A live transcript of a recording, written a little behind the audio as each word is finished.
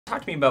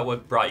Talk to me about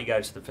what brought you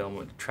guys to the film,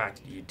 what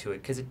attracted you to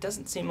it, because it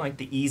doesn't seem like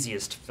the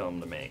easiest film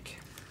to make.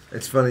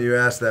 It's funny you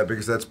asked that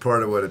because that's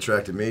part of what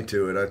attracted me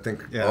to it. I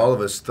think all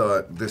of us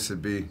thought this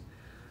would be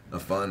a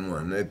fun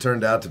one. It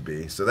turned out to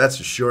be. So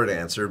that's a short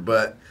answer.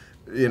 But,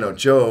 you know,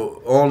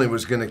 Joe only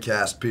was going to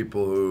cast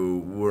people who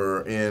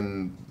were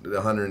in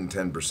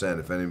 110%.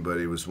 If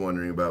anybody was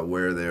wondering about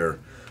where their,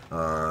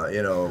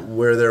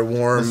 where their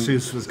warm,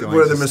 masseuse was going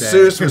where to the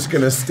masseuse was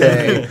going to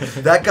stay,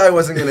 that guy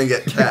wasn't going to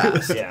get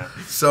cast. Yeah.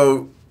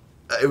 So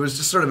it was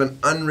just sort of an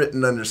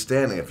unwritten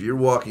understanding. If you're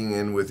walking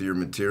in with your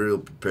material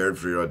prepared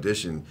for your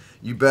audition,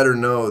 you better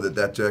know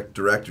that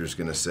director's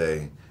going to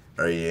say,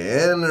 "Are you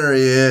in or are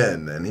you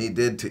in?" And he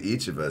did to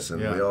each of us, and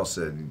we all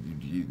said,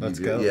 "Let's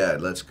go." Yeah,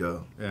 let's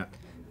go. Yeah.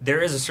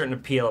 There is a certain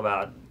appeal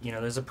about,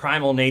 there's a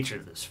primal nature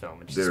to this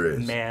film. It's just There is.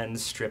 a man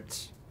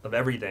stripped of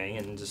everything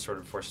and just sort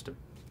of forced to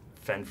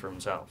fend for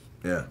himself.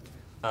 Yeah.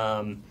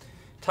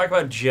 Talk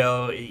about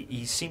Joe.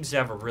 He seems to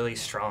have a really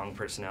strong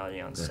personality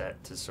on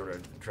set to sort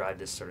of drive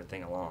this sort of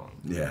thing along.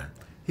 Yeah.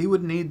 He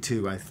would need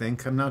to, I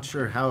think. I'm not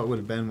sure how it would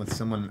have been with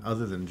someone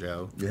other than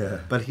Joe. Yeah.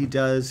 But he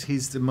does.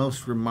 He's the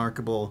most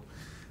remarkable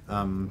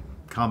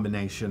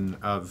combination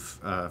of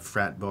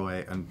frat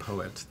boy and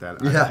poet that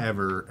I've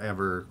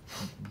ever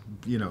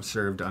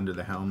served under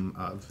the helm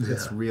of. Yeah.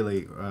 It's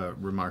really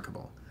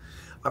remarkable.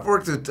 I've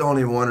worked with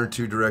only one or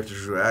two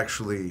directors who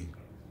actually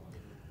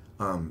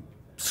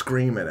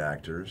scream at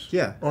actors.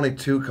 Yeah. Only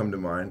two come to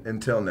mind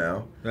until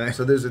now. Right.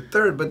 So there's a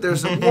third, but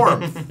there's a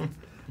warmth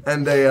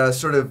and a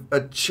sort of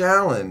a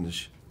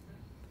challenge.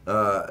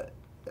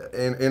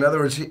 In other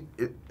words,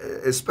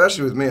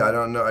 especially with me, I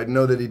don't know. I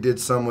know that he did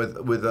some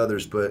with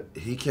others, but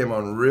he came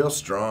on real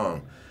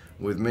strong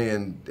with me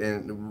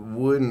and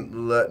wouldn't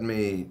let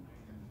me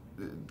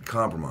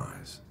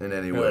compromise in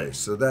any way.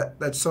 So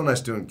that's so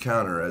nice to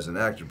encounter as an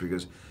actor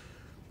because,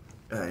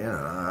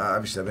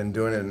 obviously I've been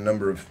doing it a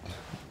number of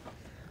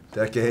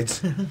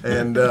decades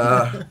and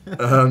a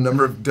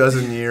number of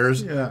dozen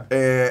years.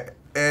 Yeah.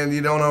 And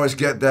you don't always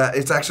get that.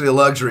 It's actually a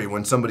luxury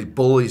when somebody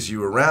bullies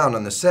you around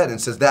on the set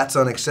and says, "That's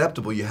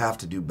unacceptable, you have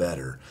to do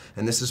better."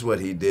 And this is what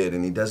he did,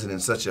 and he does it in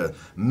such a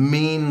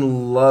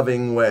mean,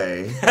 loving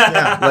way.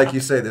 Like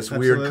you say, this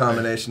weird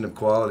combination of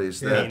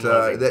qualities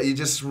that you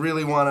just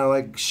really want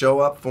to show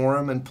up for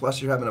him, and plus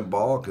you're having a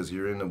ball because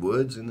you're in the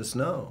woods in the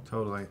snow.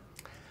 Totally.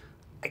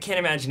 I can't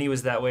imagine he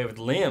was that way with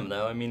Liam,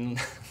 though. I mean,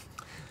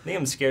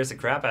 Liam scares the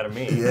crap out of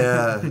me.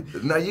 Yeah.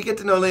 Now, you get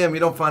to know Liam, you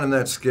don't find him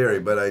that scary,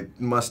 but I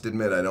must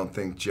admit, I don't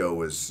think Joe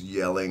was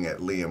yelling at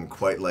Liam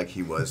quite like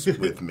he was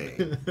with me.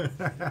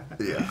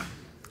 Yeah.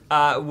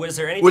 Was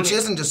there anything... Which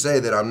isn't to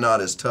say that I'm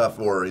not as tough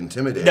or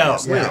intimidating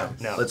as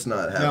Liam. No. Let's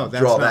not that's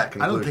draw not, that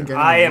conclusion. I don't think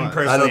anyone I am was.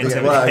 personally I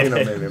don't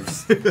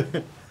think, intimidated.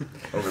 maybe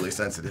I'm overly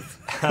sensitive.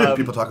 When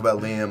people talk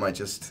about Liam, I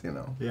just,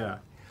 Yeah.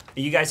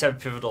 You guys have a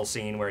pivotal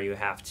scene where you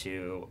have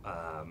to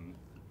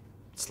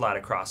slide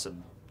across a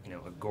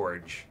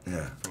gorge.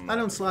 Yeah. I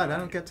don't slide. I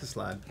don't get to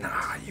slide.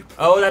 Nah, you...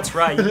 Oh, that's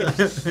right. You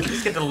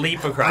just get to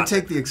leap across. I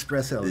take the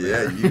express elevator.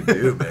 Yeah, you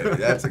do, baby.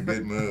 That's a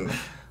good move.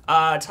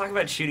 Talk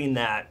about shooting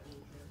that.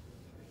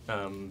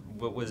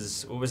 What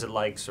was it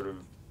like, sort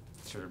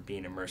of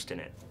being immersed in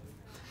it?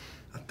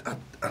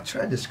 I'll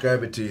try and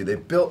describe it to you. They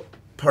built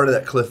part of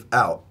that cliff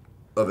out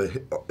of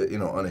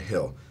on a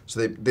hill.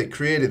 So they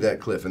created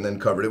that cliff and then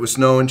covered it with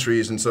snow and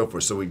trees and so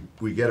forth. So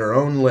we get our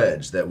own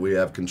ledge that we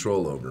have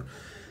control over.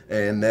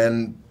 And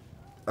then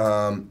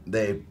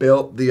they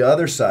built the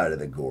other side of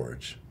the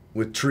gorge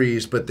with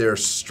trees, but they're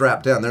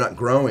strapped down. They're not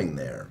growing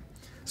there.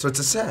 So it's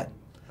a set,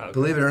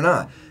 believe it or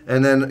not.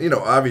 And then,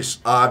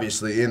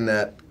 obviously in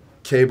that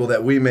cable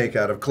that we make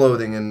out of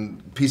clothing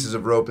and pieces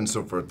of rope and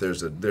so forth,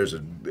 there's a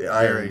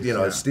iron,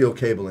 a steel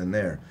cable in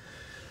there.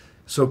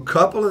 So a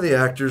couple of the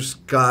actors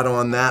got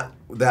on that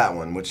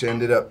one, which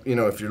ended up,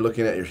 if you're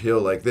looking at your hill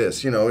like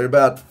this, we're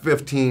about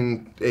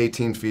 15,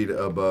 18 feet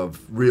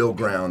above real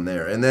ground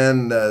there. And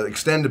then the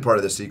extended part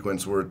of the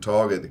sequence where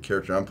Target, the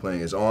character I'm playing,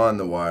 is on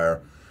the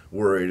wire,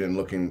 worried and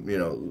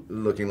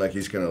looking like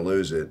he's going to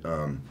lose it.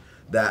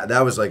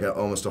 That was like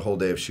almost a whole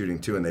day of shooting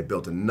too, and they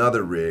built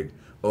another rig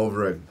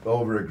over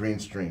a green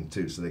screen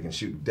too, so they can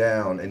shoot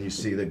down and you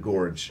see the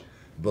gorge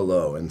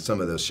below. And some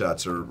of those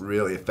shots are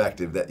really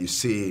effective that you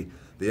see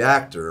the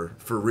actor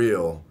for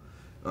real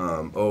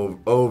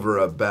over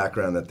a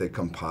background that they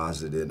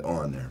composited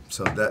on there.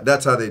 So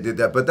that's how they did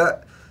that. But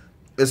that,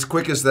 as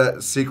quick as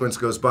that sequence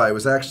goes by, it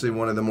was actually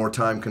one of the more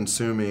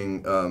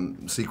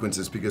time-consuming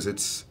sequences because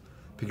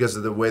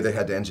of the way they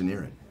had to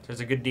engineer it.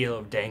 There's a good deal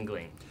of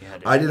dangling.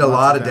 I did a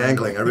lot of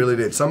dangling. I really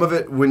did. Some of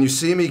it, when you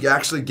see me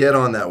actually get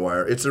on that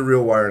wire, it's a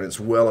real wire and it's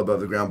well above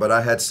the ground. But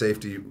I had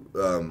safety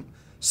on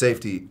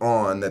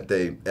that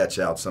they etch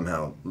out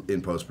somehow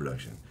in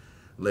post-production.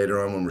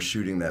 Later on, when we're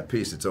shooting that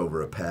piece, it's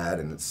over a pad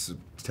and it's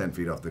 10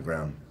 feet off the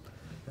ground.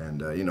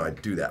 And I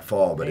do that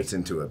fall, but it's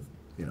into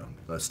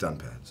a stun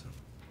pad. So.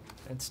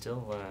 It's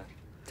still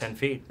 10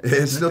 feet.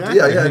 It's still no,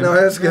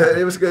 it was good.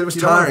 It was good. It was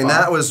tiring.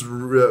 That was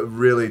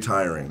really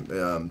tiring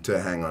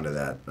to hang onto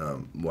that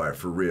wire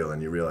for real.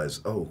 And you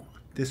realize,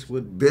 this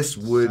would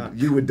suck.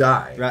 You would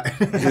die. Right.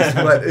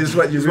 is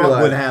what you realize.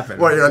 What would happen.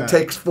 Well, you're on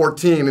take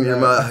 14 and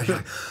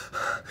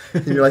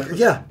you're like,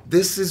 yeah,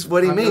 this is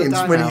what he means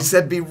when he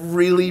said be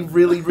really,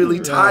 really, really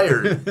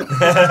tired.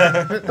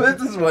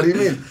 This is what he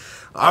means.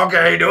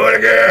 Okay, do it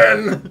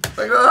again.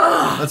 Like,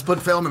 let's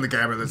put film in the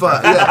camera this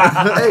but time.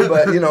 yeah, hey,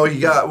 but he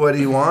got what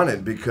he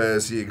wanted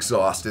because he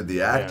exhausted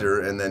the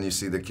actor, and then you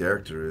see the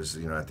character is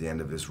at the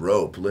end of his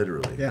rope,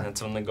 literally. Yeah,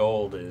 that's when the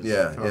gold is.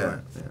 Yeah.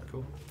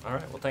 Cool. All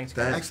right. Well, thanks.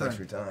 Thanks for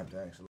your time.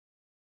 Thanks.